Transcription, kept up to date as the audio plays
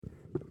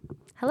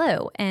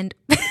Hello, and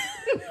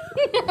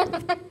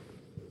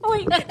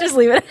wait, just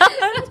leave it out.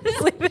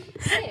 Just leave it.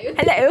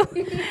 Hello.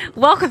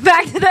 Welcome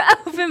back to the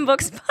Open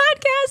Books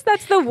Podcast.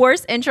 That's the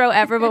worst intro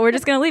ever, but we're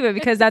just going to leave it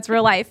because that's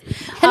real life.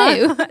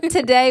 Hello.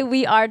 Today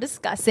we are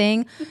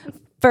discussing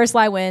First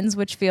Lie Wins,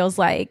 which feels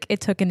like it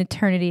took an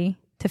eternity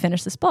to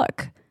finish this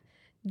book.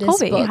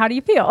 Colby, how do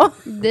you feel?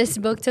 This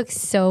book took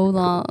so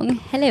long.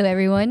 Hello,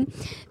 everyone.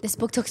 This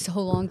book took so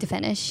long to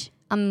finish.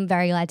 I'm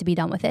very glad to be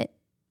done with it.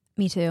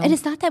 Me too. And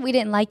it's not that we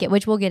didn't like it,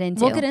 which we'll get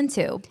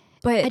into.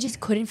 But I just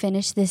couldn't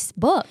finish this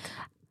book.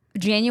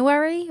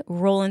 January,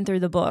 rolling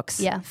through the books.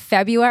 Yeah.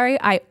 February,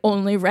 I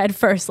only read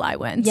First Lie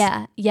Wins.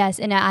 Yeah, yes.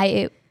 And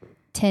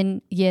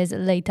 10 years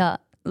later,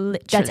 Literally.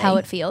 that's how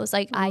it feels.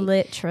 Like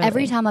Literally.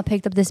 every time I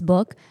picked up this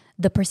book,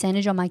 the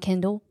percentage on my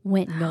Kindle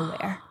went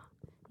nowhere.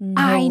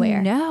 I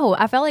know.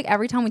 I felt like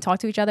every time we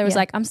talked to each other, it was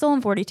like, I'm still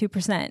on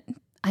 42%.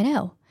 I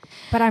know.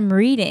 But I'm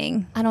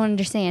reading. I don't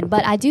understand.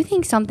 But I do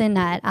think something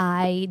that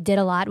I did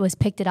a lot was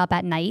picked it up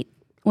at night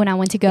when I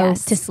went to go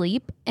to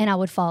sleep, and I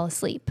would fall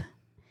asleep.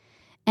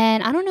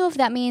 And I don't know if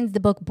that means the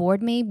book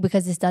bored me,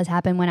 because this does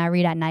happen when I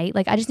read at night.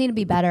 Like, I just need to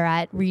be better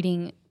at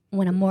reading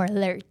when I'm more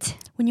alert.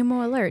 When you're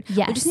more alert.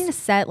 Yes. We just need to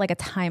set like a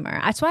timer.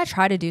 That's what I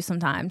try to do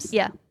sometimes.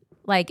 Yeah.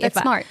 Like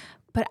That's smart.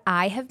 But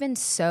I have been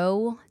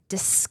so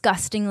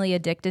disgustingly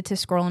addicted to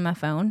scrolling my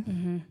phone.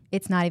 Mm-hmm.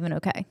 It's not even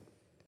okay.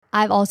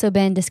 I've also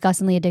been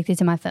disgustingly addicted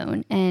to my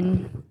phone,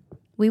 and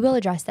we will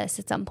address this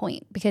at some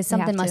point because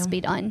something must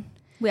be done.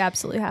 We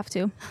absolutely have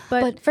to.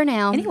 But for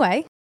now.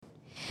 Anyway.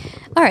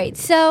 All right,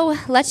 so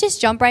let's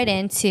just jump right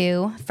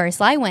into First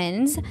Lie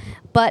Wins.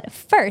 But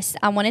first,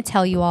 I want to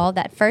tell you all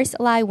that First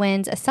Lie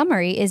Wins, a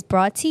summary, is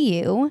brought to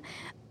you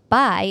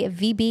by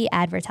VB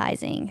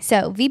Advertising.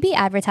 So VB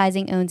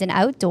Advertising owns an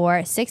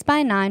outdoor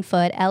 6x9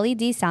 foot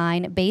LED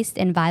sign based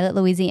in Violet,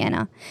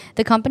 Louisiana.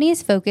 The company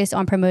is focused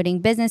on promoting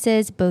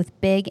businesses both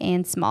big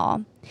and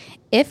small.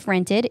 If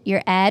rented,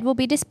 your ad will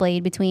be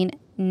displayed between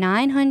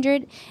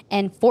 900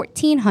 and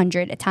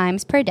 1,400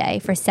 times per day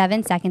for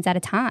 7 seconds at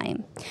a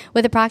time.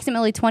 With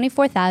approximately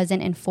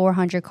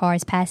 24,400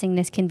 cars passing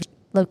this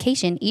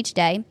location each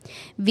day,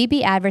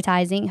 VB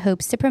Advertising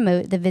hopes to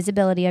promote the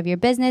visibility of your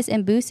business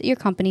and boost your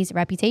company's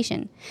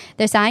reputation.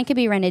 Their sign can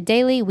be rented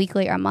daily,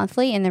 weekly, or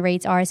monthly, and the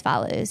rates are as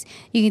follows.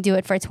 You can do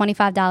it for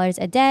 $25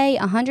 a day,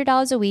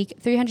 $100 a week,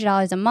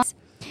 $300 a month.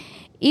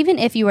 Even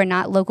if you are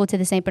not local to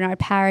the St. Bernard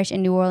Parish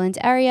and New Orleans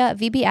area,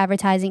 VB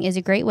Advertising is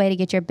a great way to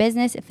get your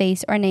business,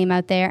 face, or name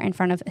out there in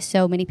front of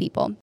so many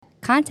people.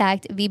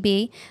 Contact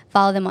VB,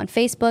 follow them on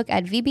Facebook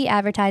at VB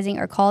Advertising,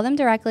 or call them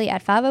directly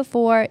at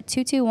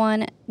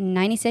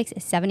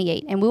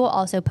 504-221-9678. And we will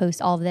also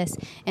post all of this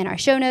in our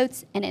show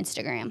notes and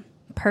Instagram.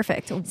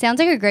 Perfect. Sounds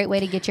like a great way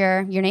to get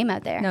your name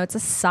out there. No, it's a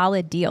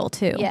solid deal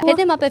too. Yeah. Hit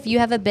them up if you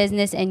have a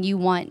business and you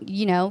want,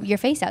 your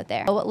face out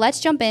there. So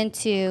let's jump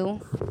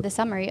into the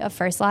summary of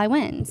First Lie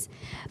Wins.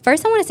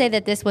 First, I want to say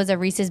that this was a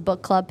Reese's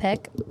Book Club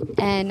pick,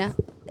 and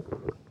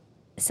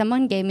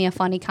someone gave me a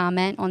funny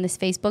comment on this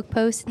Facebook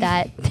post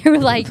that they were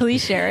like,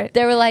 please share it.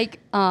 They were like,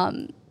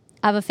 I've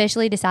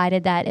officially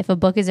decided that if a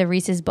book is a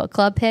Reese's Book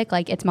Club pick,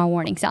 like, it's my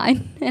warning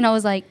sign. And I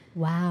was like,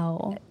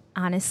 wow.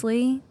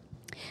 Honestly,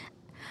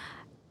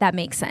 that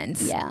makes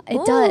sense. Yeah,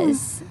 it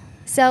does.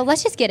 So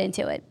let's just get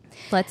into it.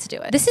 Let's do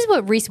it. This is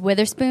what Reese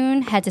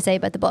Witherspoon had to say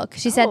about the book.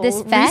 She said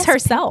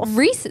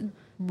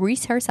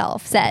Reese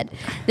herself said,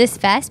 "This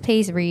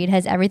fast-paced read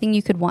has everything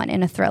you could want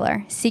in a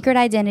thriller. Secret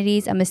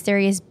identities, a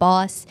mysterious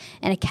boss,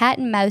 and a cat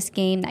and mouse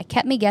game that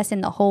kept me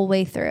guessing the whole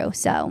way through."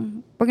 So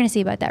we're going to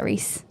see about that,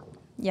 Reese.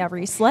 Yeah,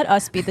 Reese, let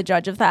us be the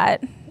judge of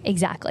that.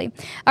 Exactly.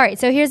 All right,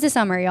 so here's the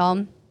summary,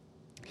 y'all.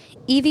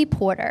 Evie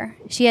Porter.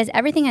 She has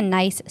everything a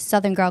nice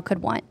Southern girl could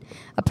want.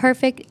 A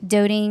perfect,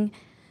 doting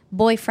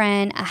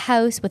boyfriend, a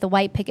house with a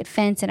white picket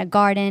fence and a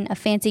garden, a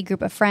fancy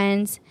group of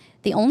friends.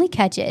 The only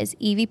catch is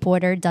Evie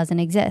Porter doesn't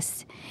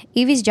exist.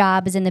 Evie's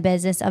job is in the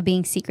business of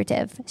being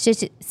secretive.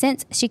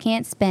 Since she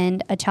can't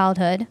spend a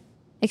childhood...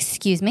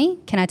 Excuse me?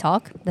 Can I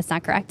talk? That's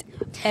not correct.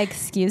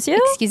 Excuse you?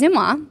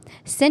 Excusez-moi.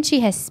 Since she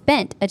has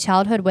spent a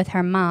childhood with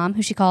her mom,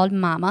 who she called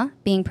Mama,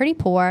 being pretty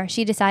poor,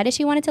 she decided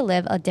she wanted to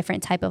live a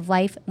different type of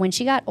life when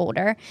she got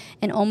older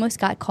and almost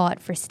got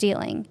caught for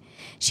stealing.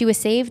 She was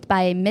saved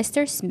by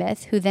Mr.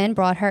 Smith, who then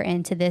brought her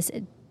into this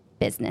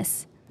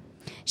business.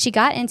 She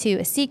got into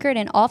a secret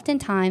and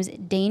oftentimes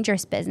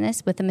dangerous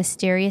business with a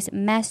mysterious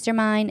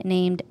mastermind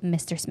named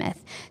Mr.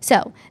 Smith.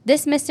 So,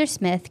 this Mr.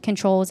 Smith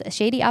controls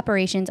shady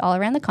operations all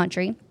around the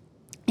country,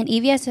 and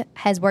Evie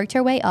has worked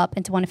her way up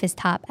into one of his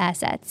top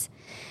assets.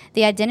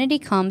 The identity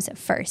comes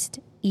first,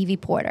 Evie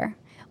Porter.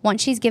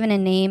 Once she's given a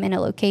name and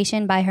a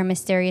location by her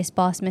mysterious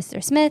boss,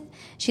 Mr. Smith,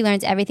 she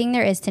learns everything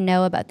there is to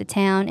know about the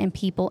town and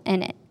people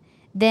in it.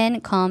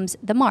 Then comes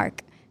the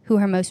mark, who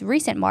her most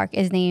recent mark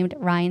is named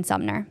Ryan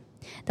Sumner.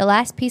 The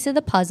last piece of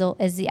the puzzle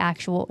is the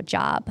actual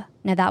job.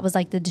 Now, that was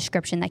like the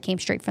description that came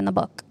straight from the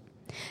book.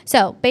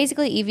 So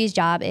basically, Evie's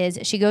job is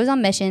she goes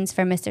on missions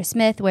for Mr.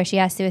 Smith where she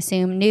has to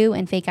assume new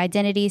and fake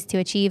identities to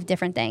achieve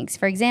different things.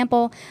 For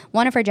example,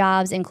 one of her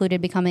jobs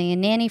included becoming a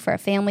nanny for a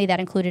family that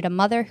included a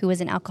mother who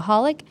was an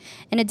alcoholic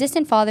and a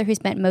distant father who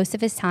spent most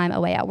of his time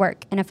away at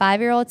work, and a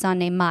 5-year-old son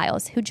named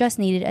Miles who just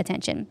needed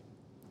attention.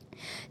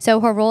 So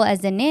her role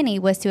as the nanny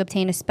was to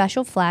obtain a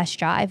special flash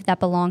drive that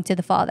belonged to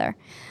the father.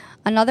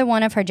 Another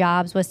one of her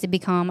jobs was to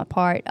become a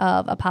part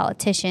of a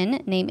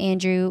politician named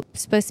Andrew,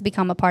 supposed to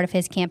become a part of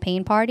his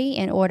campaign party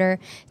in order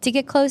to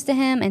get close to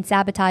him and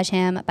sabotage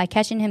him by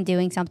catching him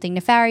doing something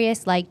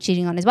nefarious like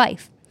cheating on his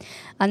wife.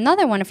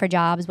 Another one of her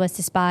jobs was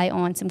to spy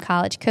on some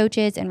college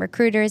coaches and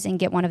recruiters and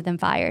get one of them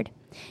fired.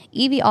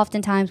 Evie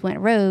oftentimes went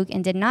rogue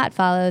and did not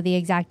follow the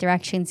exact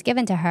directions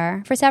given to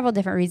her for several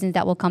different reasons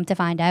that we'll come to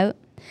find out.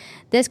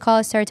 This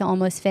caused her to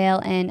almost fail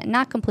and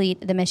not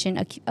complete the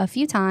mission a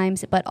few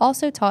times, but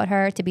also taught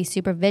her to be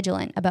super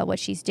vigilant about what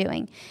she's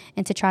doing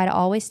and to try to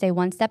always stay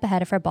one step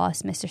ahead of her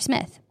boss, Mr.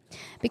 Smith,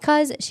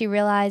 because she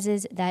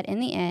realizes that in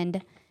the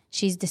end,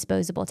 she's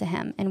disposable to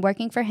him, and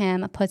working for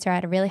him puts her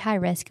at a really high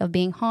risk of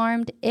being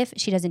harmed if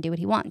she doesn't do what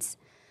he wants.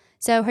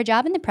 So her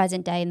job in the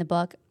present day in the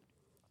book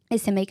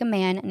is to make a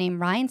man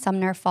named Ryan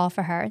Sumner fall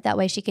for her. That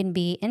way she can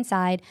be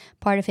inside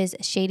part of his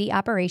shady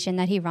operation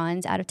that he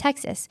runs out of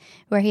Texas,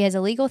 where he has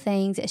illegal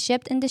things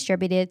shipped and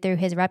distributed through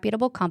his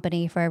reputable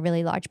company for a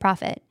really large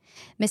profit.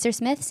 Mr.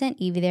 Smith sent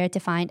Evie there to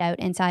find out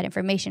inside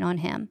information on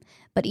him,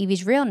 but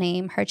Evie's real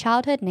name, her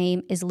childhood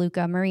name, is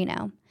Luca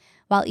Marino.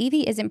 While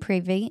Evie isn't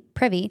privy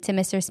to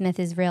Mr.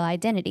 Smith's real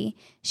identity,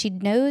 she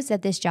knows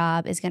that this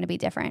job is going to be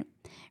different.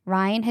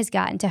 Ryan has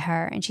gotten to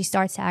her, and she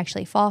starts to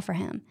actually fall for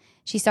him.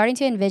 She's starting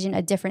to envision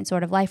a different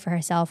sort of life for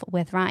herself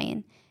with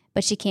Ryan,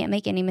 but she can't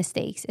make any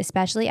mistakes,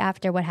 especially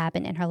after what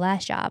happened in her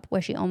last job,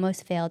 where she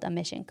almost failed a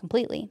mission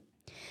completely.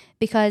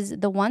 Because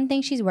the one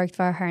thing she's worked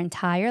for her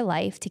entire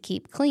life to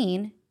keep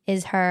clean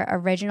is her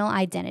original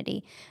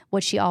identity,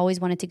 which she always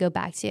wanted to go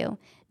back to.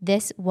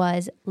 This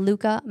was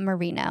Luca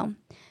Marino.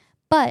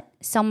 But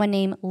someone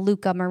named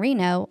Luca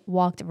Marino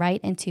walked right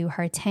into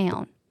her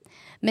town.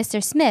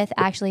 Mr. Smith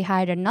actually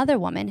hired another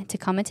woman to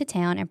come into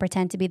town and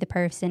pretend to be the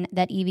person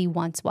that Evie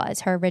once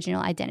was, her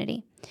original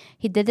identity.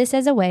 He did this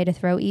as a way to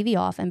throw Evie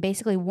off and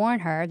basically warn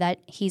her that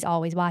he's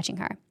always watching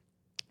her.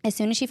 As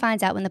soon as she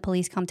finds out when the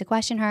police come to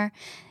question her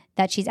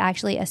that she's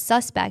actually a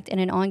suspect in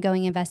an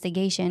ongoing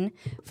investigation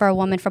for a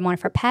woman from one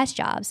of her past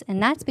jobs,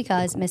 and that's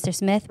because Mr.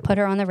 Smith put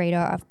her on the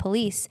radar of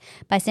police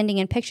by sending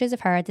in pictures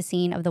of her at the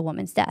scene of the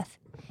woman's death.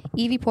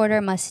 Evie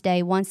Porter must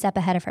stay one step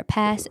ahead of her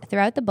past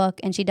throughout the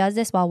book, and she does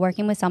this while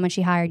working with someone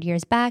she hired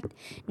years back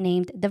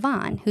named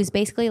Devon, who's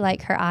basically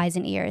like her eyes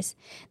and ears.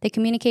 They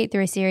communicate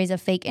through a series of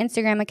fake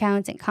Instagram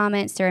accounts and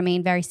comments to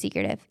remain very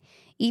secretive.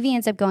 Evie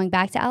ends up going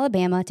back to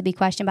Alabama to be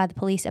questioned by the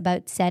police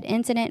about said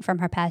incident from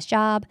her past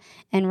job,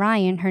 and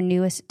Ryan, her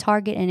newest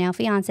target and now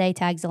fiancé,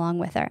 tags along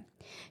with her.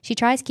 She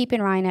tries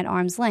keeping Ryan at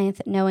arm's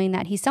length, knowing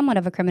that he's somewhat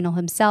of a criminal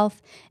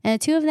himself, and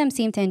the two of them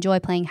seem to enjoy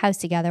playing house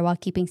together while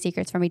keeping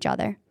secrets from each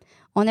other.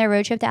 On their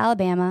road trip to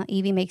Alabama,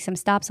 Evie makes some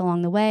stops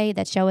along the way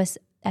that show us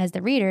as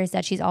the readers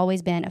that she's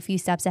always been a few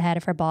steps ahead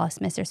of her boss,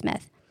 Mr.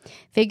 Smith,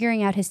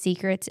 figuring out his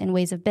secrets and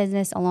ways of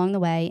business along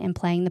the way and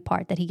playing the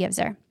part that he gives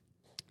her.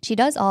 She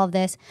does all of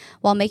this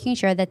while making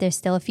sure that there's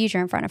still a future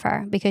in front of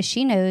her, because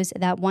she knows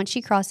that once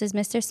she crosses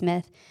Mr.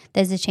 Smith,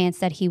 there's a chance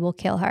that he will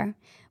kill her.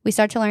 We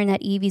start to learn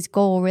that Evie's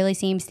goal really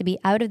seems to be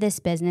out of this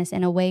business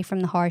and away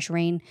from the harsh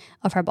reign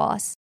of her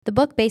boss. The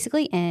book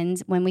basically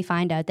ends when we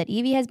find out that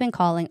Evie has been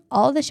calling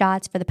all the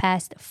shots for the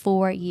past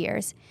 4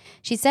 years.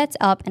 She sets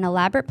up an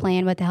elaborate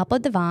plan with the help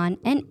of Devon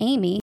and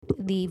Amy,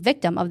 the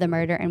victim of the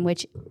murder in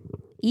which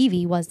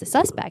Evie was the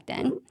suspect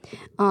in.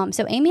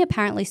 So Amy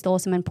apparently stole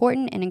some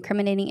important and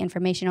incriminating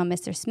information on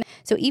Mr. Smith.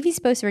 So Evie's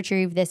supposed to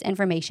retrieve this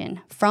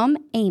information from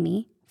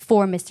Amy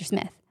for Mr.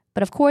 Smith.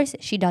 But of course,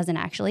 she doesn't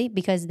actually,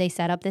 because they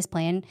set up this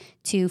plan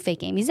to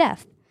fake Amy's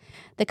death.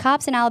 The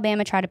cops in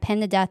Alabama try to pin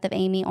the death of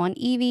Amy on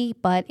Evie,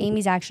 but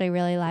Amy's actually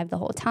really alive the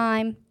whole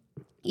time.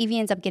 Evie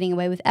ends up getting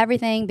away with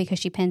everything because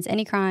she pins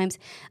any crimes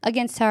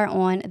against her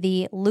on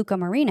the Luca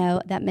Marino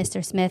that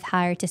Mr. Smith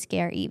hired to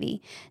scare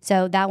Evie.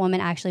 So that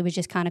woman actually was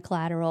just kind of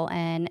collateral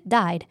and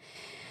died.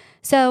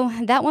 So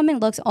that woman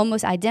looks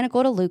almost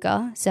identical to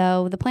Luca,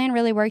 so the plan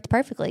really worked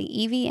perfectly.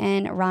 Evie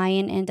and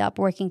Ryan end up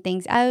working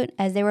things out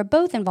as they were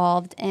both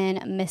involved in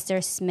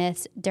Mr.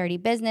 Smith's dirty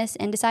business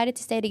and decided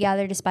to stay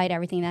together despite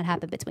everything that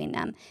happened between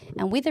them.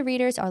 And we, the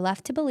readers, are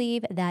left to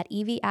believe that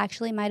Evie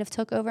actually might have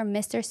took over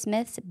Mr.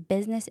 Smith's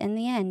business in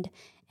the end,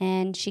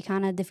 and she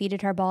kind of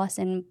defeated her boss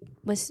and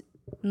was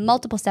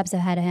multiple steps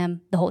ahead of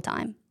him the whole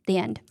time. The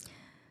end.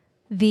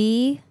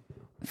 The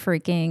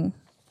freaking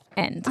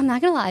end. I'm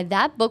not gonna lie,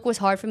 that book was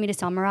hard for me to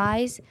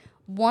summarize.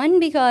 One,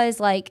 because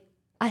like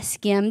I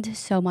skimmed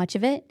so much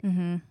of it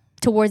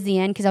towards the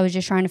end because I was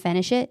just trying to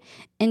finish it,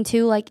 and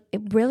two, like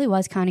it really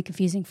was kind of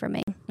confusing for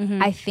me.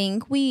 I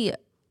think we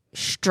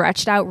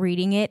stretched out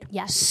reading it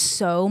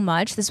so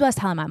much. This is what I was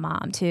telling my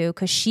mom too,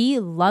 because she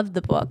loved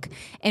the book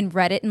and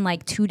read it in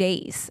like 2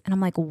 days, and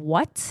I'm like,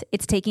 what?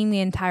 It's taking me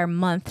an entire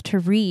month to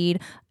read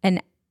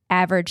an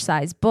average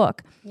size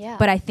book. Yeah.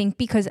 But I think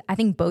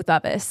both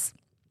of us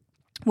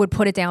would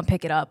put it down,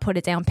 pick it up, put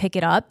it down, pick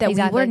it up, that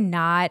Exactly. we were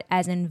not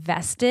as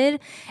invested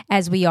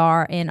as we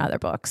are in other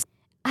books.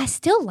 I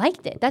still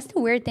liked it. That's the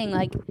weird thing.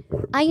 Like,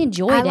 I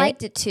enjoyed it. I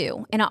liked it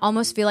too. And I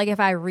almost feel like if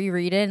I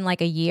reread it in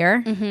like a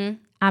year,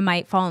 I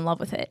might fall in love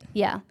with it.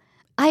 Yeah.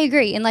 I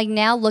agree. And like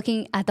now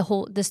looking at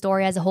the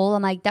story as a whole,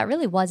 I'm like, that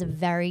really was a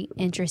very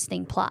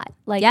interesting plot.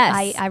 Like,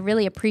 Yes. I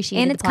really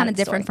appreciated it. And it's kind of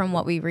different from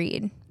what we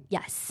read.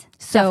 Yes.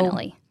 So,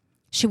 definitely.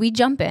 should we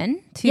jump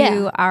in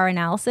to our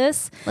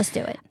analysis? Let's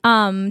do it.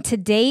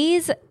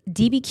 Today's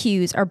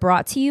DBQs are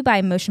brought to you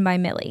by Motion by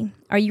Millie.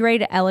 Are you ready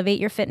to elevate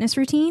your fitness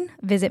routine?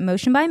 Visit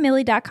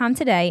motionbymillie.com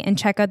today and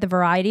check out the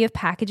variety of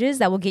packages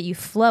that will get you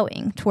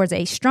flowing towards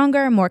a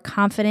stronger, more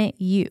confident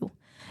you.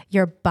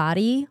 Your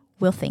body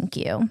will thank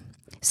you.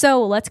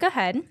 So let's go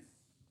ahead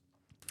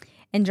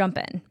and jump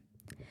in.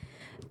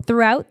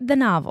 Throughout the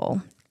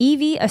novel,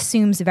 Evie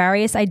assumes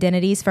various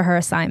identities for her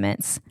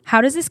assignments.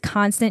 How does this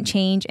constant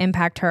change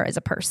impact her as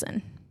a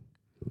person?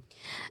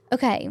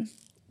 Okay.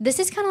 This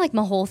is kind of like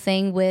my whole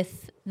thing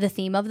with the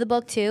theme of the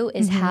book too,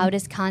 is how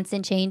does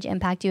constant change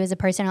impact you as a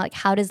person? Or like,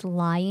 how does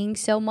lying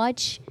so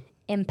much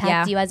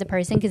impact you as a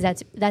person?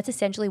 Because that's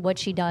essentially what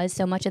she does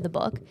so much of the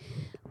book.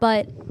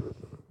 But,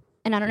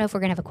 and I don't know if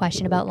we're going to have a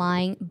question about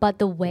lying, but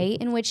the way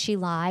in which she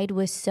lied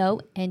was so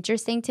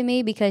interesting to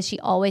me because she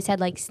always had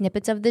like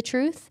snippets of the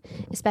truth,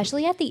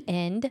 especially at the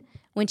end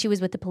when she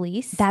was with the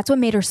police. That's what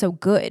made her so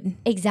good.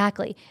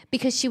 Exactly.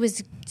 Because she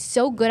was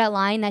so good at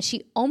lying that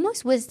she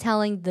almost was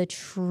telling the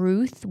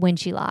truth when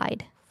she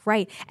lied.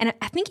 Right. And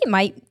I think it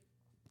might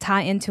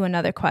tie into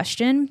another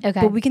question. Okay.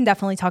 But we can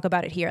definitely talk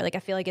about it here. Like, I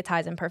feel like it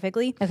ties in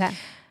perfectly. Okay.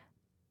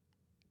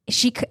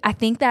 I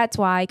think that's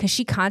why, because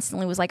she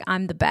constantly was like,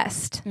 I'm the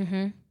best.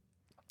 Mm-hmm.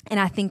 And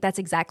I think that's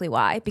exactly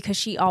why, because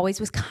she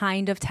always was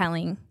kind of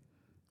telling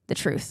the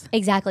truth.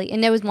 Exactly.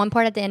 And there was one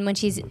part at the end when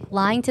she's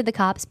lying to the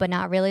cops, but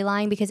not really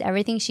lying, because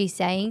everything she's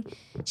saying,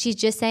 she's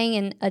just saying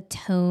in a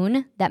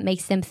tone that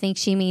makes them think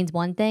she means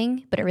one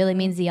thing, but it really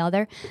means the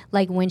other.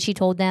 Like when she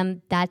told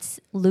them that's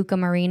Luca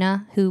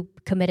Marina who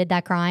committed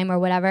that crime or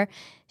whatever,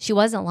 she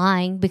wasn't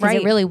lying because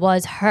it really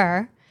was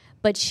her.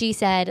 But she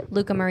said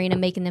Luca Marina,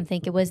 making them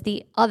think it was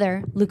the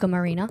other Luca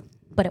Marina.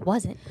 But it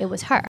wasn't. It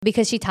was her.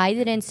 Because she tied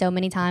it in so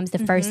many times, the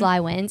first lie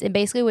wins. And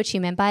basically what she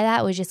meant by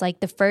that was just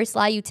like the first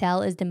lie you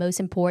tell is the most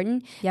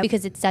important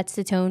because it sets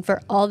the tone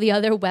for all the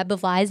other web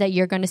of lies that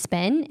you're going to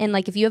spin. And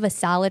like if you have a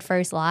solid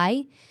first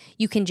lie,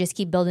 you can just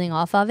keep building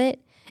off of it.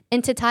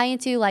 And to tie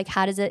into like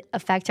how does it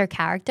affect her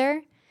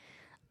character?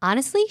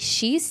 Honestly,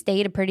 she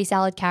stayed a pretty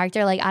solid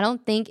character. Like, I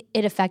don't think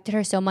it affected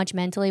her so much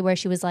mentally where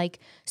she was, like,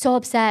 so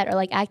upset or,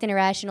 like, acting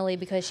irrationally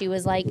because she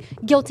was, like,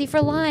 guilty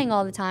for lying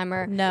all the time.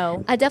 Or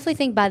No. I definitely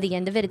think by the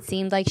end of it, it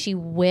seemed like she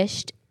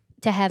wished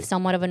to have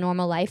somewhat of a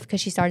normal life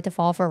because she started to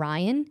fall for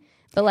Ryan.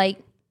 But, like,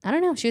 I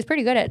don't know. She was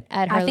pretty good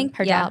at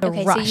her job.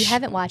 Okay, so you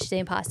haven't watched The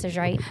Imposters,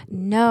 right?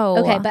 No.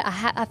 Okay, but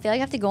I feel like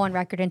I have to go on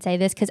record and say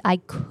this because I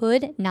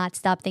could not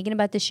stop thinking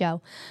about the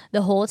show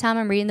the whole time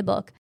I'm reading the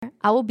book.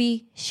 I will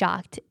be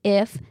shocked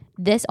if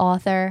this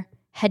author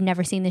had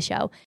never seen the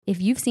show.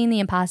 If you've seen The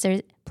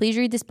Imposters, please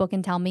read this book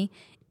and tell me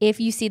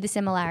if you see the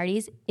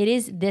similarities. It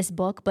is this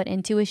book, but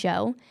into a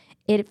show.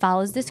 It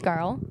follows this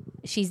girl.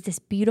 She's this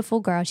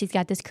beautiful girl. She's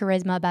got this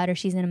charisma about her.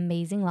 She's an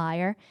amazing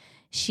liar.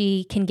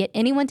 She can get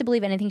anyone to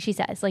believe anything she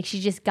says. Like, she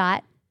just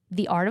got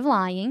the art of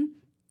lying.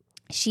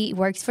 She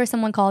works for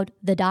someone called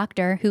the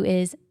Doctor, who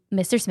is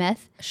Mr.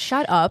 Smith.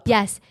 Shut up.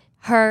 Yes.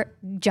 Her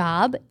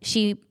job,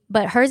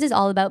 but hers is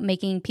all about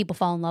making people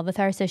fall in love with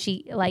her. So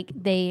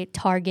they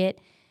target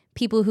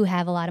people who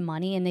have a lot of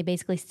money and they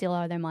basically steal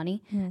all their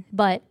money.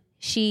 But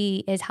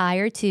she is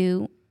hired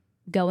to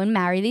go and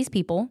marry these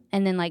people.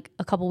 And then like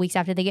a couple weeks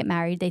after they get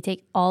married, they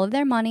take all of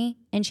their money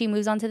and she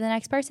moves on to the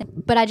next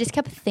person. But I just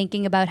kept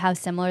thinking about how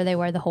similar they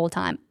were the whole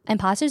time.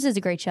 Imposters is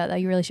a great show though.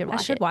 You really should watch it.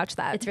 I should watch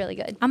that. It's really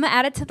good. I'm going to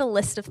add it to the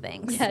list of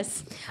things.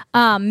 Yes.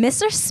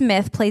 Mr.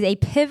 Smith plays a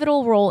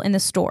pivotal role in the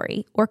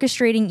story,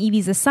 orchestrating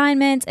Evie's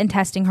assignments and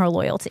testing her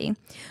loyalty.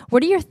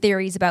 What are your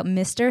theories about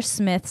Mr.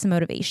 Smith's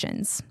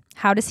motivations?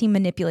 How does he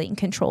manipulate and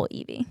control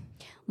Evie?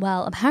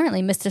 Well,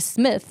 apparently Mr.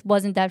 Smith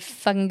wasn't that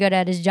fucking good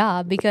at his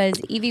job because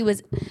Evie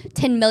was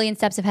 10 million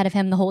steps ahead of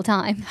him the whole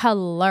time.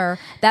 Hello.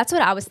 That's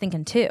what I was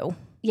thinking too.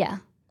 Yeah.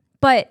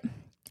 But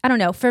I don't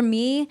know. For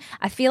me,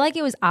 I feel like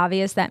it was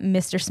obvious that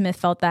Mr. Smith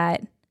felt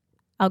that,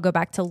 I'll go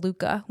back to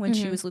Luca when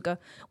she was Luca,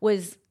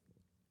 was,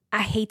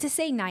 I hate to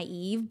say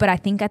naive, but I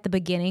think at the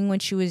beginning when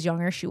she was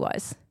younger, she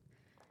was.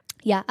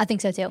 Yeah, I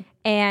think so too.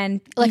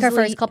 And like her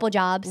first couple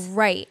jobs.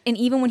 Right. And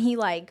even when he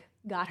like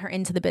got her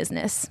into the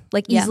business,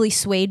 like easily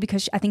swayed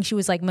because I think she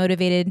was like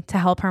motivated to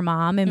help her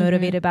mom and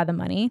motivated by the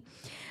money.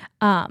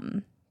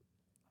 But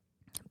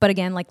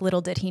again, like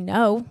little did he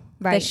know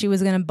that she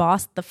was going to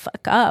boss the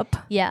fuck up.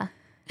 Yeah.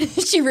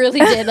 She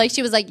really did. Like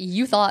she was like,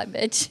 you thought,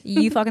 bitch.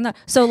 You fucking thought.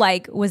 So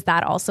like, was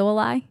that also a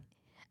lie?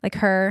 Like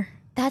her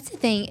That's the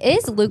thing.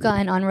 Is Luca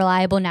an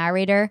unreliable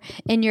narrator,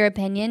 in your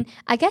opinion?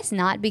 I guess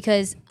not,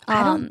 because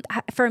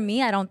for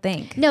me, I don't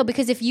think. no,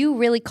 because if you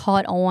really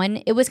caught on,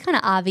 it was kind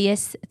of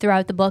obvious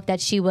throughout the book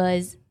that she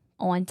was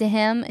on to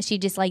him. She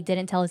just like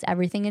didn't tell us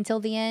everything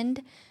until the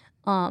end.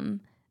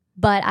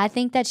 But I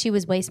think that she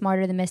was way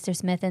smarter than Mr.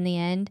 Smith in the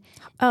end.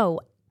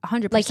 Oh,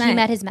 100%. Like he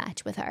met his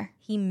match with her.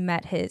 He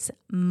met his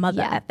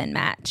mother effing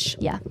match.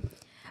 Yeah.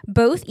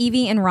 Both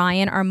Evie and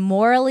Ryan are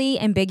morally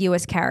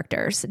ambiguous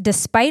characters.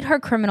 Despite her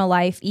criminal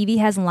life, Evie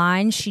has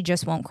lines she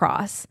just won't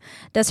cross.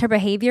 Does her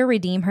behavior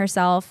redeem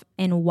herself,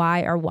 and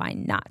why or why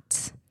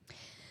not?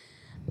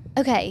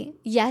 Okay,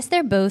 yes,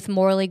 they're both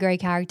morally gray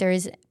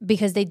characters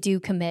because they do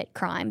commit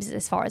crimes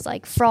as far as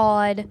like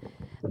fraud.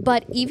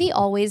 But Evie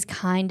always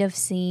kind of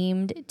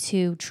seemed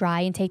to try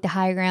and take the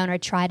higher ground or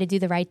try to do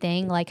the right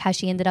thing, like how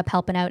she ended up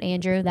helping out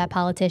Andrew, that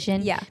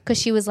politician. Yeah. Because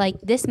she was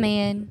like, this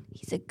man,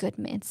 he's a good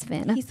man,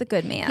 Sven. He's a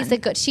good man. He's a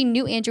good. She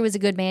knew Andrew was a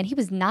good man. He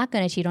was not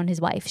going to cheat on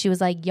his wife. She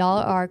was like, y'all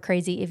are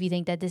crazy if you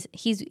think that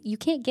you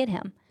can't get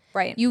him.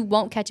 Right. You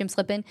won't catch him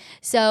slipping.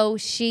 So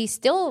she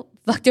still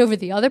fucked over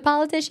the other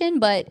politician,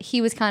 but he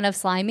was kind of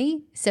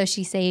slimy. So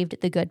she saved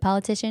the good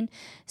politician.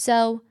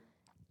 So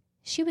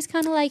she was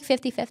kind of like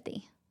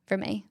 50-50 for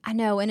me. I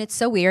know, and it's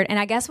so weird. And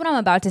I guess what I'm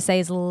about to say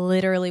is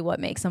literally what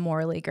makes a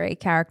morally great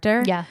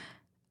character. Yeah.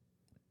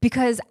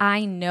 Because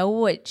I know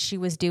what she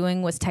was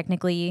doing was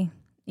technically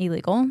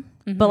illegal.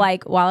 But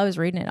like while I was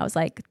reading it, I was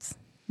like, it's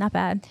not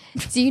bad.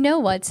 Do you know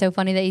what's so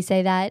funny that you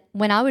say that?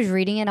 When I was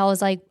reading it, I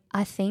was like,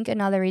 I think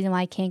another reason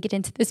why I can't get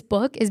into this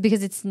book is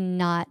because it's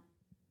not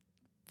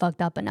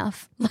fucked up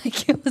enough.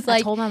 Like it was like,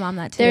 I told my mom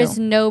that too. there's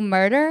no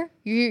murder.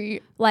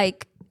 You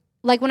like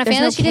when I there's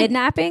found no out she didn't-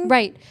 kidnapping.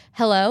 right?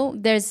 Hello,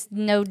 there's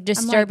no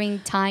disturbing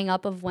tying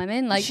up of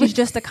women. Like She's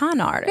just a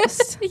con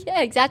artist.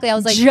 yeah, exactly. I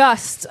was like,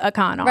 just a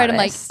con artist. right. I'm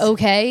like,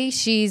 okay,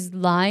 she's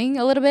lying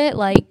a little bit.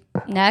 Like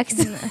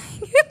next.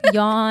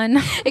 Yawn.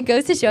 It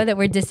goes to show that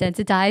we're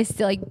desensitized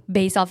to like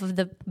based off of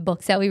the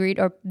books that we read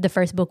or the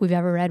first book we've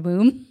ever read,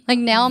 Womb. Like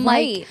now I'm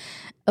like,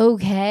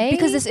 okay.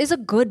 Because this is a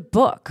good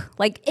book.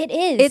 Like it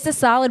is. It's a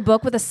solid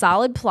book with a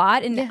solid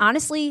plot and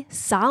honestly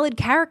solid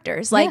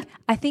characters. Like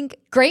I think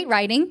great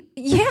writing.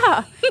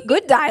 yeah,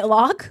 good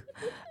dialogue.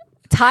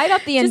 Tied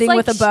up the ending Just, like,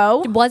 with a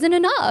bow. It wasn't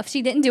enough.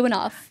 She didn't do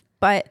enough.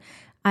 But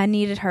I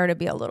needed her to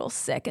be a little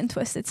sick and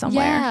twisted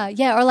somewhere. Yeah,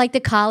 yeah. Or like the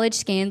college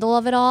scandal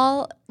of it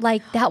all.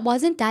 Like that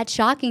wasn't that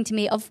shocking to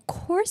me. Of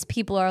course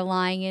people are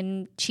lying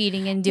and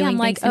cheating and doing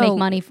things to make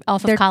money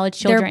off of college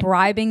children. They're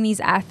bribing these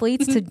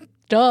athletes to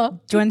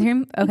join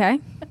them. Okay.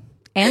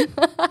 And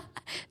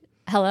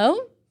hello?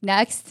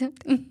 Next.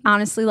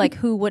 honestly, like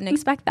who wouldn't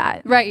expect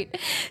that? Right.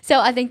 So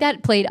I think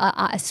that played,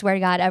 I swear to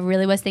God, I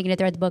really was thinking it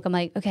throughout the book. I'm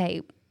like,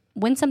 okay,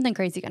 when's something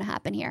crazy going to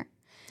happen here?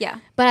 Yeah.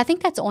 But I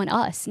think that's on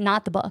us,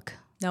 not the book.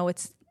 No,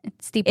 it's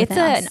deep it's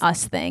within an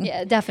us thing.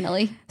 Yeah,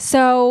 definitely.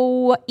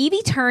 So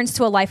Evie turns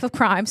to a life of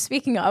crime,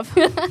 speaking of,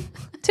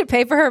 to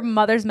pay for her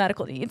mother's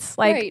medical needs.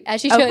 Like, right, as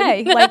she should.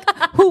 Okay, like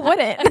who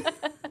wouldn't?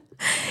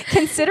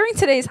 Considering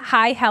today's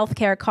high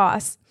healthcare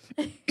costs,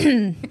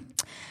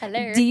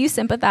 Hello. do you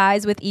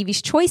sympathize with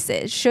Evie's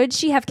choices? Should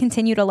she have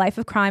continued a life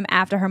of crime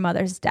after her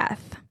mother's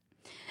death?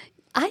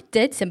 I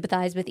did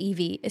sympathize with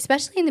Evie,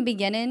 especially in the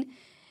beginning.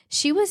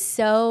 She was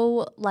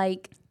so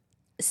like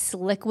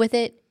slick with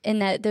it in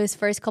those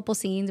first couple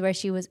scenes where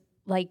she was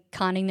like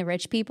conning the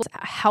rich people.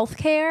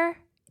 Healthcare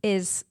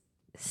is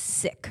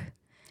sick.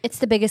 It's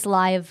the biggest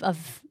lie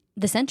of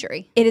the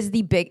century. It is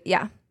the big,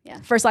 yeah.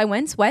 First lie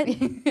wins. What?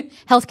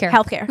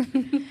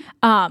 Healthcare.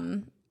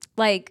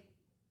 Like,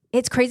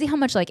 it's crazy how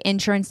much like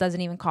insurance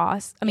doesn't even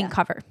cost. I mean,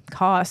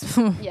 cost.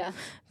 Yeah.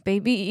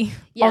 Baby.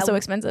 Yeah, Also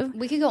expensive.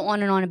 We could go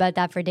on and on about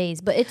that for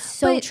days, but it's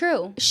so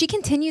true. She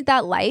continued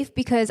that life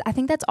because I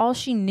think that's all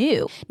she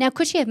knew. Now,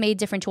 could she have made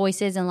different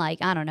choices and like,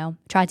 I don't know,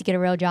 tried to get a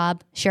real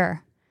job?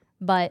 Sure.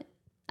 But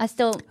I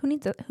still... Who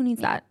needs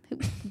that?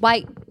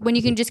 Why? When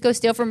you can just go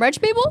steal from rich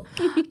people?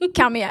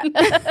 Count me out.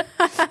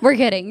 We're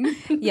kidding.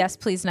 Yes,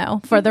 please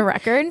no. For the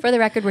record. For the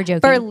record, we're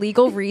joking. For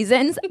legal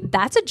reasons,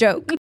 that's a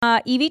joke.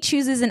 Evie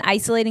chooses an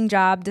isolating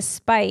job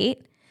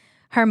despite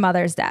her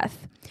mother's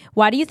death.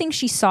 Why do you think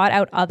she sought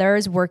out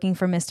others working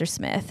for Mr.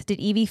 Smith? Did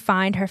Evie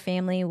find her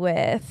family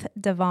with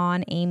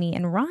Devon, Amy,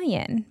 and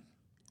Ryan?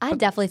 I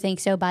definitely think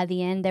so. By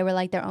the end, they were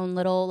like their own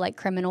little like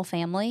criminal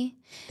family.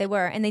 They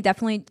were, and they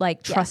definitely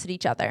like trusted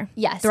each other.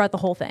 Yes. Throughout the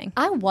whole thing.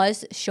 I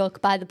was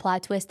shook by the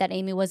plot twist that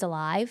Amy was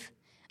alive.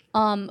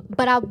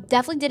 But I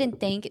definitely didn't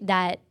think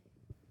that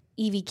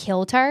Evie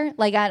killed her.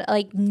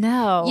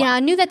 No. Yeah, I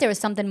knew that there was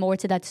something more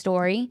to that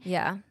story.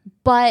 Yeah.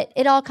 But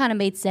it all kind of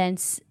made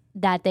sense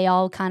that they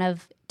all kind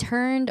of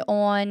turned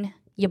on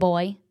your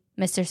boy,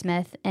 Mr.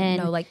 Smith,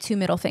 and like 2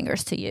 middle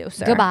fingers to you,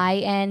 sir.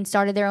 goodbye, and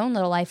started their own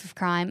little life of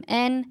crime.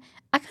 And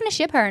I kind of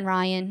ship her and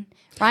Ryan.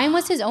 Ryan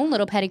was his own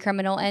little petty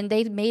criminal, and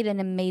they made an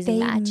amazing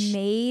match.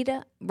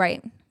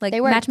 Right. Like,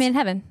 They worked. match made in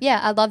heaven. Yeah,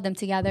 I love them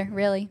together,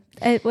 really.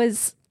 It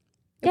was...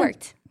 It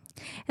worked.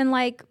 And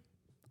like,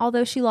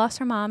 although she lost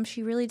her mom,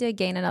 she really did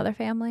gain another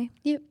family.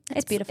 Yep,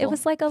 it's beautiful. It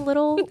was like a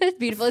little It's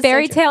beautiful. It's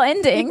fairy so tale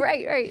ending.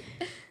 right.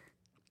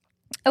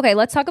 Okay,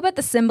 let's talk about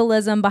the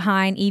symbolism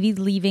behind Evie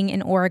leaving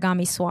an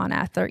origami swan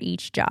after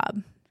each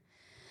job.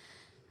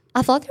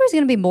 I thought there was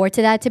going to be more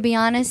to that, to be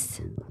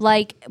honest.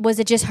 Like, was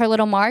it just her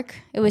little mark?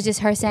 It was just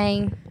her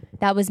saying,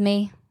 that was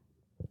me?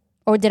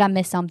 Or did I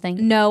miss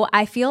something? No,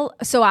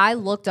 I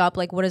looked up,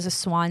 like, what does a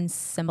swan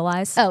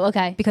symbolize? Oh,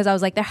 okay. Because I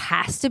was like, there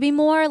has to be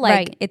more. Like,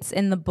 Right. it's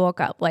in the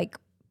book, like,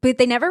 but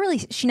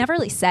she never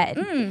really said.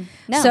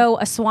 No. So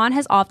a swan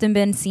has often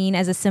been seen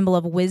as a symbol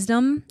of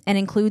wisdom and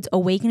includes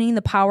awakening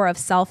the power of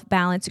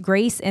self-balance,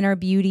 grace, inner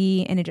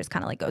beauty, and it just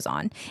kind of like goes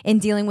on, in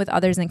dealing with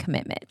others and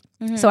commitment.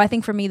 So I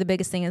think for me, the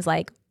biggest thing is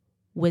like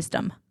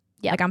wisdom.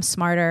 Yep. Like, I'm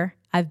smarter.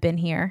 I've been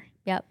here.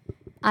 Yep.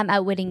 I'm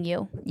outwitting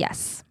you.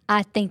 Yes.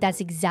 I think that's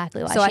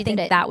exactly why So she I think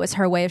did it. that was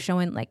her way of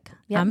showing, like,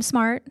 Yep. I'm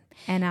smart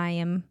and I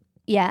am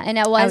Yeah, and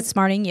it was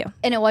outsmarting you.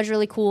 And it was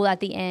really cool at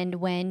the end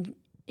when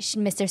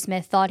Mr.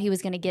 Smith thought he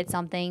was going to get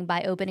something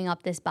by opening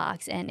up this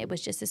box, and it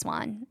was just a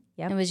swan.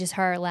 Yep. It was just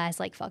her last,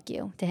 like, fuck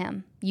you to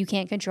him. You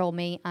can't control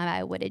me. I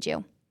outwitted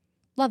you.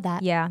 Love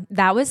that. Yeah,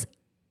 that was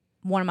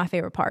one of my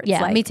favorite parts.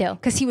 Yeah, like, me too.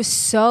 Because he was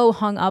so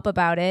hung up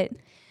about it.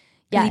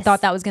 Yeah, he Yes.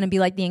 thought that was going to be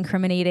like the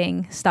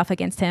incriminating stuff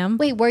against him.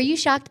 Wait, were you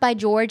shocked by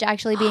George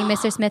actually being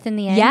Mr. Smith in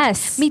the end?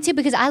 Yes. Me too,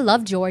 because I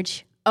love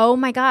George. Oh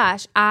my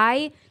gosh.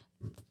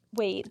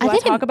 Wait, do I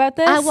didn't- talk about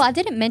this? I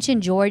didn't mention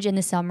George in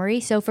the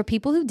summary. So for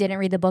people who didn't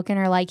read the book and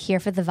are like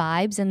here for the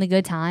vibes and the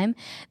good time,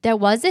 there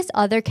was this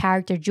other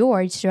character,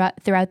 George,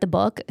 throughout the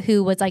book,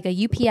 who was like a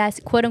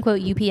UPS, quote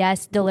unquote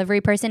UPS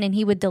delivery person, and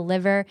he would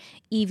deliver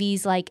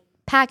Evie's like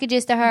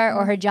packages to her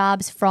or her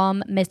jobs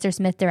from Mr.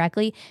 Smith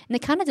directly. And they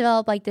kind of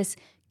developed like this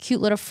cute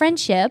little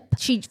friendship.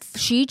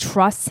 She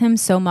trusts him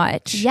so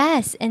much.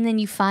 Yes. And then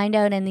you find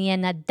out in the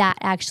end that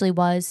actually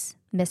was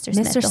Mr.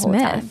 Smith Mr. the whole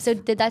time. Smith. So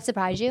did that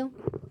surprise you?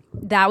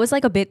 That was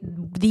like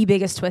the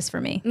biggest twist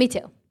for me. Me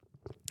too.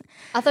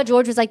 I thought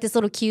George was like this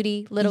little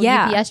cutie little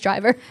Yeah. UPS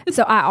driver.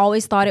 So I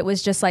always thought it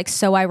was just like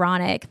so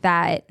ironic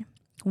that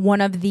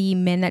one of the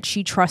men that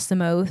she trusts the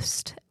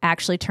most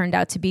actually turned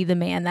out to be the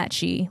man that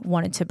she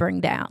wanted to bring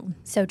down,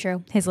 So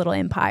true. his little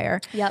empire.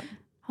 Yep.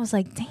 I was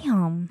like,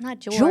 damn. Not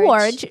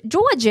Georgie.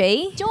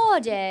 Georgie.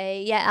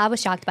 Yeah, I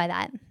was shocked by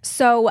that.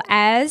 So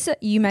as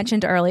you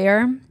mentioned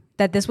earlier,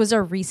 that this was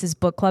a Reese's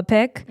book club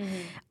pick.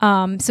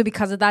 So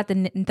because of that,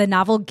 the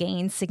novel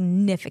gained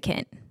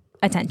significant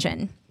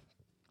attention.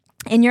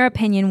 In your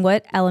opinion,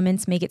 what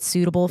elements make it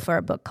suitable for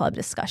a book club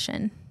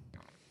discussion?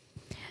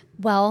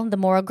 Well, the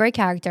moral gray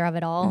character of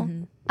it all.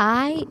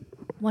 I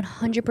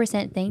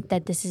 100% think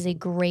that this is a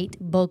great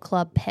book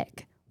club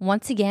pick.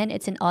 Once again,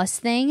 it's an us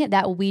thing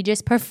that we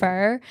just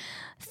prefer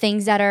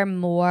things that are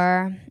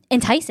more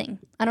enticing.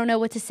 I don't know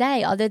what to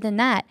say other than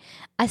that.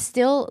 I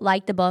still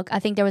like the book. I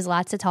think there was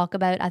lots to talk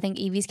about. I think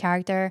Evie's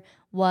character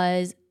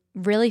was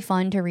really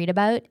fun to read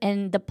about,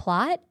 and the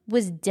plot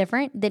was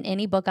different than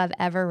any book I've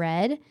ever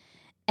read.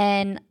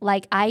 And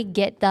like, I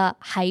get the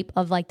hype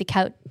of like the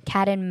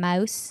cat and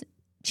mouse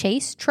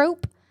chase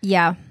trope.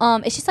 Yeah,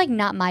 It's just like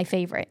not my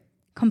favorite.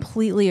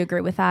 completely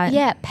agree with that.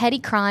 Yeah, petty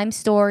crime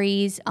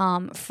stories,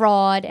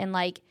 fraud, and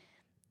like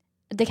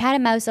the cat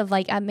and mouse of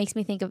like it makes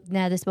me think of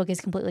this book is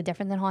completely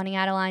different than Haunting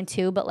Adeline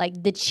too, but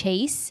like the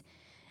chase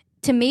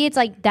to me, it's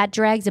like that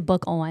drags a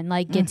book on.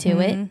 Like get to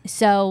it.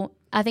 So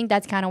I think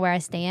that's kind of where I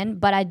stand,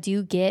 but I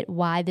do get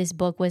why this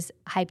book was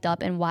hyped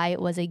up and why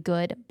it was a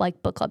good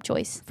like book club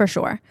choice. For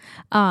sure.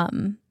 I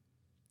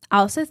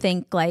also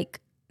think like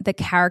the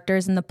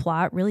characters and the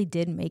plot really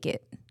did make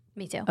it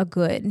Me too. a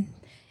good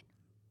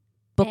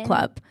book And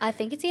club. I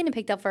think it's getting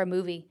picked up for a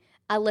movie.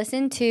 I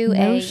listened to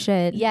No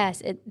shit.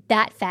 Yes,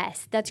 that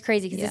fast. That's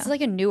crazy because this is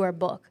like a newer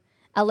book.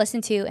 I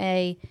listened to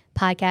a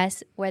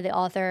podcast where the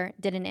author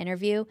did an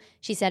interview.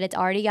 She said it's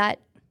already got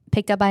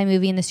picked up by a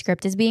movie and the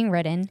script is being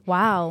written.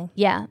 Wow.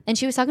 Yeah. And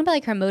she was talking about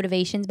like her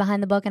motivations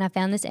behind the book, and I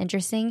found this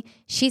interesting.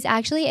 She's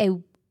actually a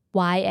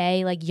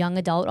YA, like young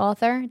adult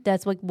author.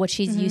 That's what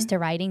she's used to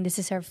writing. This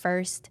is her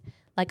first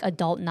like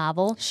adult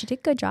novel. She did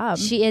a good job.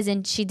 She is,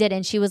 and she did,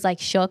 and she was like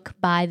shook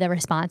by the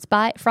response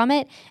from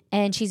it,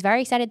 and she's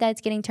very excited that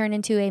it's getting turned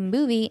into a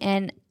movie,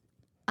 and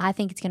I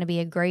think it's going to be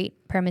a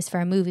great premise for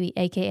a movie,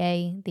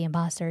 aka The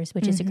Imposters,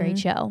 which is a great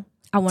show.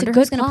 I wonder good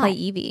who's going to plot. play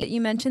Evie. You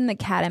mentioned the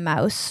cat and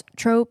mouse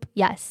trope.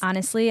 Yes,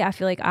 Honestly, I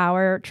feel like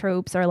our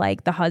tropes are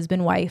like the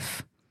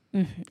husband-wife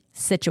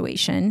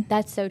situation.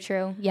 that's so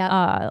true.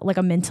 Yeah, Like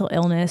a mental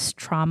illness,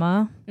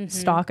 trauma,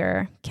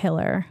 stalker,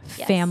 killer,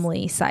 Yes.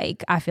 family,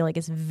 psych. I feel like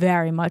it's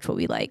very much what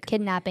we like.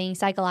 kidnapping,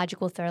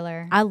 psychological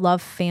thriller. I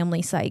love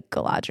family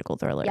psychological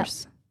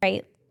thrillers.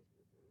 Right.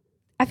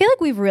 I feel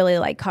like we've really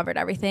like covered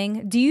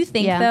everything. Do you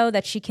think though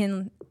that she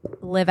can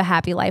live a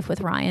happy life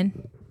with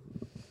Ryan?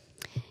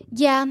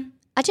 Yeah,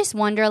 I just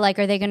wonder, like,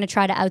 are they going to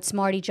try to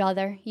outsmart each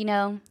other? You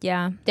know,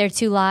 Yeah. they're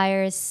two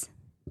liars.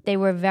 They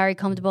were very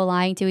comfortable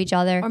lying to each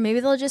other. Or maybe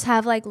they'll just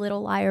have like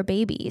little liar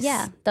babies.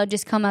 Yeah, they'll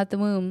just come out the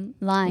womb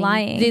lying.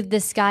 Lying. The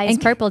sky is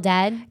purple,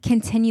 Dad.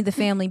 Continue the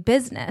family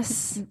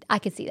business. I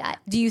could see that.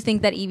 Do you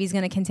think that Evie's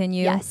going to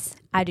continue? Yes.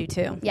 I do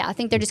too. Yeah, I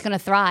think they're just going to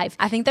thrive.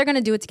 I think they're going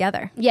to do it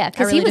together. Yeah,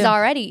 because I really he was do.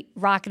 already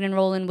rocking and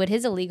rolling with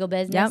his illegal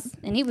business. Yep.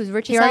 And he was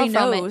rich as He hell already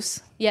from knows.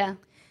 it. Yeah.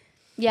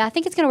 Yeah, I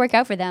think it's going to work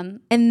out for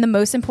them. And the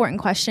most important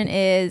question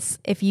is,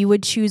 if you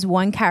would choose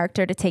one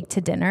character to take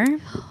to dinner,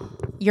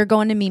 you're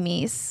going to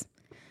Mimi's.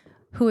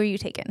 Who are you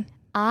taking?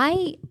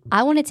 I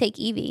want to take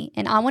Evie,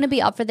 and I want to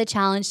be up for the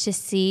challenge to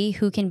see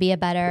who can be a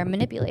better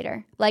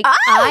manipulator. Like,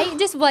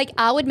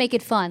 I would make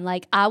it fun.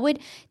 Like, I would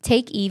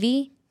take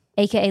Evie,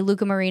 aka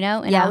Luca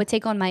Marino, and I would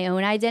take on my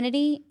own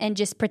identity and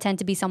just pretend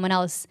to be someone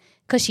else.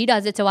 Because she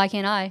does it, so why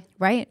can't I?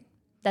 Right.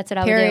 That's what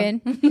I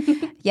would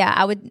do. Yeah,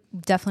 I would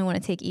definitely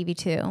want to take Evie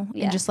too.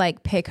 Yeah. And just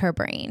like pick her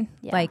brain.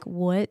 Yeah. Like,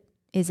 what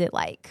is it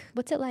like?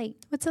 What's it like?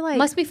 What's it like?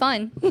 Must be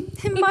fun.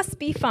 It must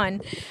be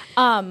fun.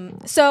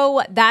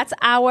 So that's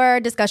our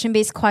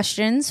discussion-based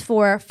questions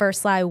for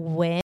First Lie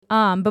Win.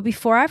 But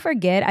before I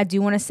forget, I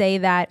do want to say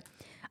that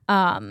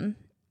the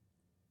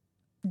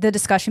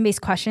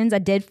discussion-based questions I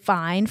did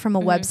find from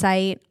a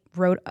website,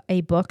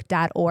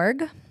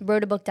 wroteabook.org.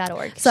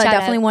 Wroteabook.org. So I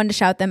definitely wanted to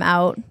shout them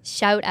out.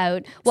 Shout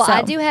out. Well, So-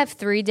 I do have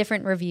 3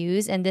 different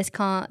reviews, and this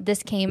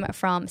came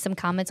from some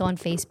comments on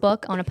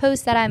Facebook on a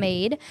post that I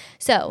made.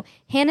 So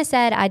Hannah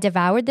said, I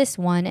devoured this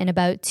one in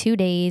about 2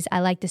 days.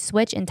 I like the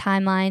switch in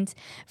timelines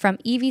from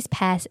Evie's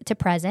past to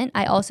present.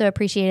 I also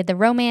appreciated the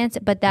romance,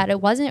 but that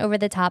it wasn't over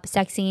the top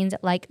sex scenes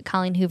like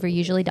Colleen Hoover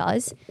usually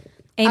does.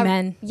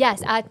 Amen.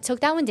 Yes, I took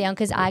that one down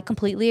because I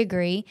completely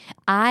agree.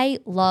 I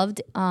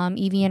loved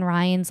Evie and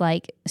Ryan's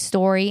like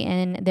story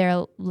and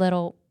their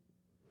little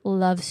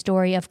love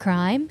story of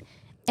crime,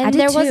 and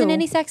there wasn't too.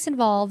 any sex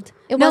involved.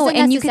 It No, wasn't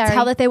and necessary. you could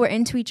tell that they were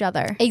into each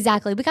other.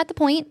 Exactly. We got the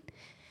point.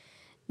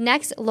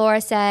 Next, Laura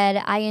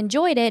said, I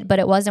enjoyed it, but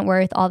it wasn't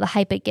worth all the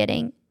hype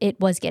it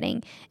was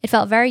getting. It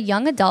felt very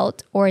young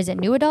adult, or is it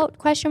new adult? ?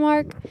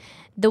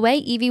 The way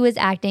Evie was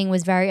acting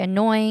was very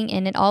annoying,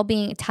 and it all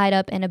being tied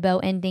up in a bow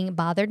ending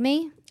bothered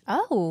me.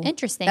 Oh,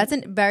 Interesting. That's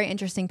a very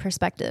interesting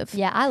perspective.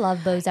 Yeah, I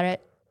love bows that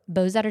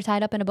are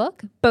tied up in a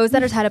book. Bows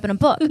that are tied up in a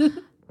book.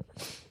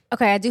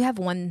 Okay, I do have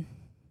one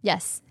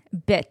Yes.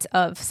 bit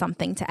of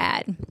something to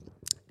add.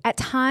 At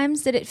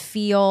times, did it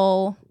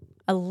feel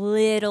a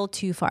little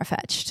too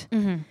far-fetched?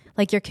 Mm-hmm.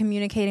 Like you're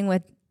communicating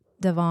with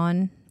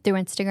Devon Through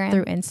Instagram.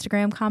 through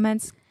Instagram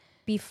comments?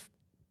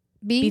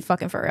 Be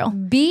fucking for real.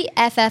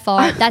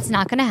 BFFR. That's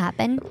not going to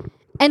happen.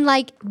 And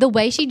like the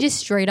way she just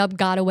straight up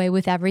got away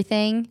with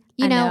everything,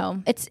 you I know,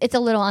 know. it's a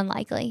little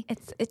unlikely.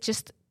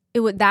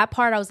 That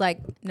part I was like,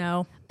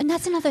 no. And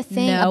that's another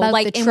thing No. about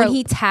Like, the and trope. when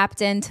he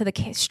tapped into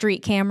the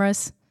street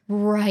cameras.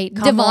 Right.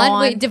 Come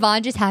on.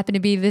 Devon just happened to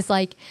be this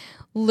like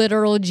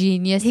literal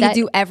genius. He could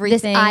do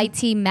everything.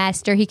 This IT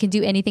master. He can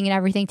do anything and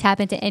everything.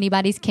 Tap into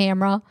anybody's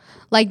camera.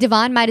 Like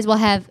Devon might as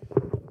well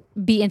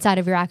be inside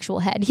of your actual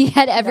head. He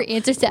had every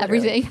answer to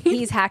everything.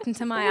 He's hacked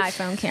into my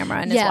iPhone camera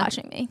and is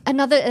watching me.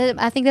 Another,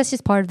 I think that's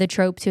just part of the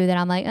trope too, that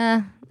I'm like,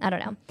 I don't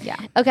know. Yeah.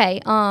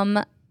 Okay.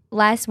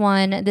 Last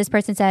one. This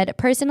person said,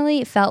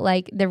 personally felt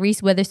like the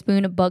Reese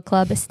Witherspoon book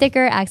club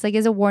sticker acts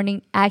as a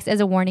warning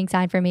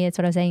sign for me. That's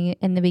what I was saying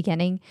in the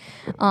beginning.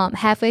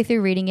 Halfway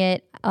through reading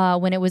it,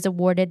 when it was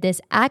awarded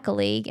this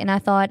accolade, and I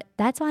thought,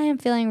 that's why I'm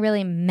feeling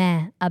really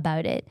meh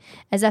about it.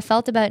 As I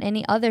felt about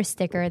any other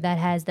sticker that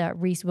has the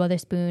Reese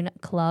Witherspoon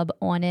club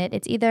on it,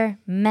 it's either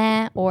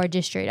meh or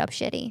just straight up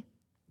shitty.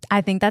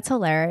 I think that's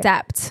hilarious.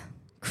 Except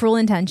Cruel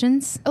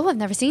Intentions. Oh, I've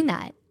never seen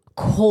that.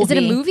 Colby. Is it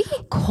a movie?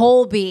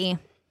 Colby.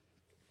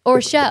 Or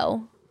a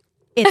show?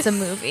 It's a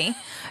movie.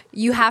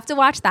 You have to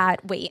watch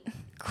that. Wait.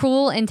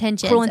 Cruel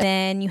Intentions. Cruel, and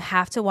then you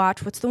have to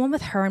watch, what's the one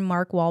with her and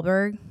Mark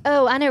Wahlberg?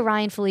 Oh, I know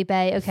Ryan Felipe.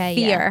 Okay.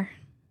 Fear. Yeah.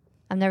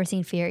 I've never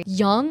seen Fear.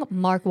 Young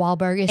Mark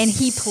Wahlberg is And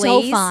he so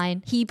plays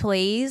fine. He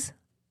plays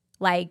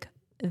like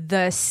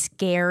the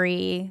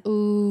scary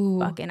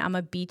fucking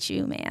I'ma beat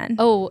you man.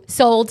 Oh,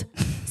 sold.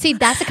 See,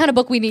 that's the kind of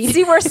book we need.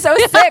 See, we're so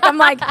sick. I'm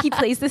like, he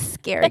plays the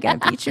scary gonna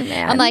beat you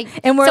man. I'm like,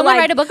 and we're someone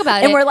like, write a book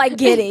about and it. we're like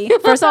giddy.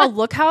 First of all,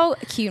 look how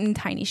cute and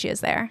tiny she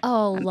is there.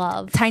 Oh,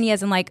 love. Tiny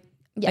as in like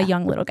a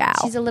young little gal.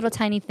 She's a little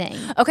tiny thing.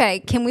 Okay,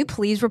 can we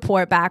please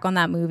report back on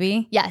that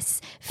movie?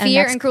 Yes.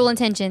 Fear and Cruel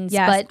Intentions.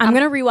 Yes, But I'm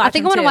gonna rewatch I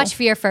think I them want to too. watch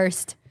Fear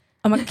first.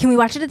 Can we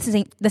watch it at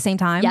the same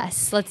time?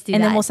 Yes, let's do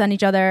and that. then we'll send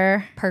each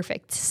other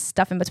Perfect.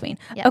 stuff in between.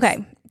 Yes.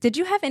 Okay. Did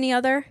you have any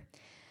other?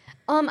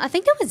 I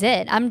think that was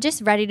it. I'm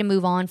just ready to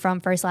move on from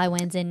First Lie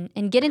Wins and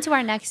get into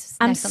our next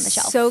on the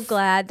shelf. I'm so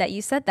glad that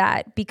you said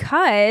that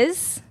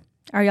because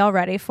are y'all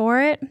ready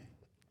for it?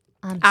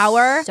 I'm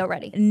Our so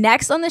ready.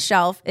 Next on the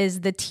shelf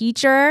is The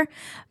Teacher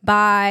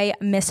by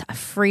Miss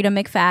Frida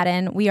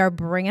McFadden. We are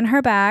bringing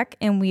her back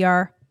and we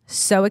are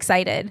so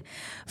excited.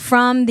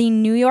 From the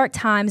New York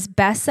Times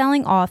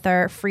bestselling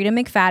author Frida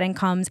McFadden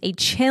comes a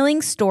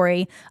chilling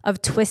story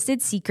of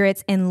twisted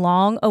secrets and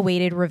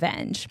long-awaited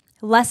revenge.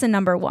 Lesson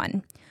number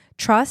 1,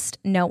 trust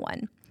no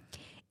one.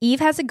 Eve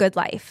has a good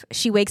life.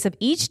 She wakes up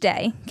each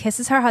day,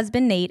 kisses her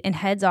husband Nate, and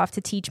heads off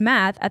to teach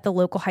math at the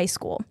local high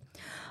school.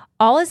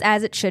 All is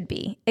as it should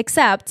be,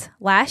 except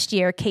last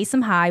year,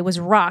 Kasem High was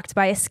rocked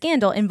by a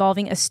scandal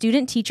involving a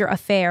student-teacher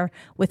affair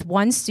with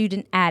one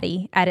student,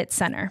 Addie, at its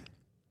center.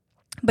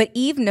 But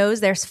Eve knows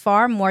there's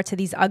far more to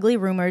these ugly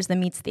rumors than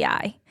meets the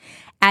eye.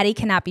 Addie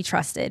cannot be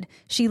trusted.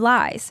 She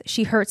lies.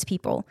 She hurts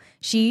people.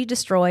 She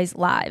destroys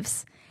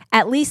lives.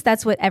 At least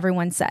that's what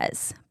everyone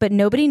says. But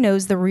nobody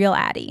knows the real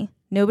Addie.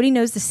 Nobody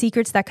knows the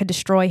secrets that could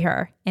destroy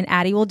her, and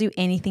Addie will do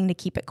anything to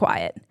keep it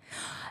quiet.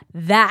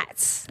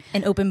 That's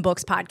an open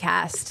books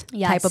podcast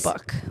type of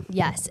book.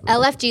 Yes.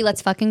 LFG,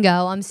 let's fucking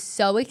go. I'm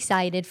so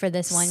excited for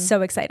this one.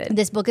 So excited.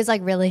 This book is like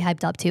really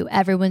hyped up too.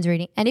 Everyone's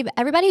reading.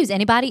 Everybody who's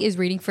anybody is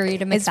reading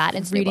Freedom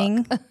McFadden's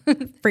reading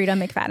Freedom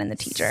McFadden, the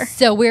teacher.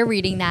 So we're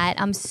reading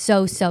that. I'm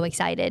so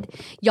excited.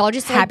 Y'all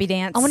just happy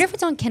dance. I wonder if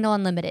it's on Kindle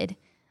Unlimited.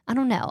 I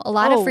don't know. A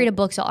lot of Freedom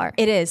books are.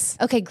 It is.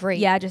 Okay, great.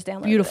 Yeah, just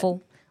download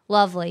Beautiful. it.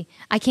 Lovely.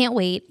 I can't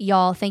wait.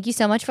 Y'all, thank you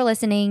so much for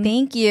listening.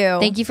 Thank you.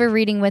 Thank you for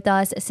reading with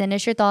us. Send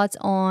us your thoughts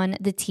on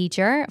The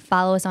Teacher.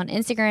 Follow us on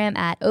Instagram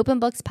at Open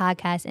Books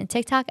Podcast and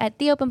TikTok at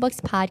The Open Books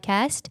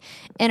Podcast.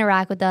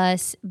 Interact with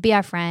us. Be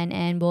our friend,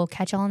 and we'll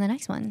catch y'all on the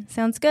next one.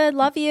 Sounds good.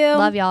 Love you.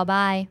 Love y'all.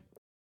 Bye.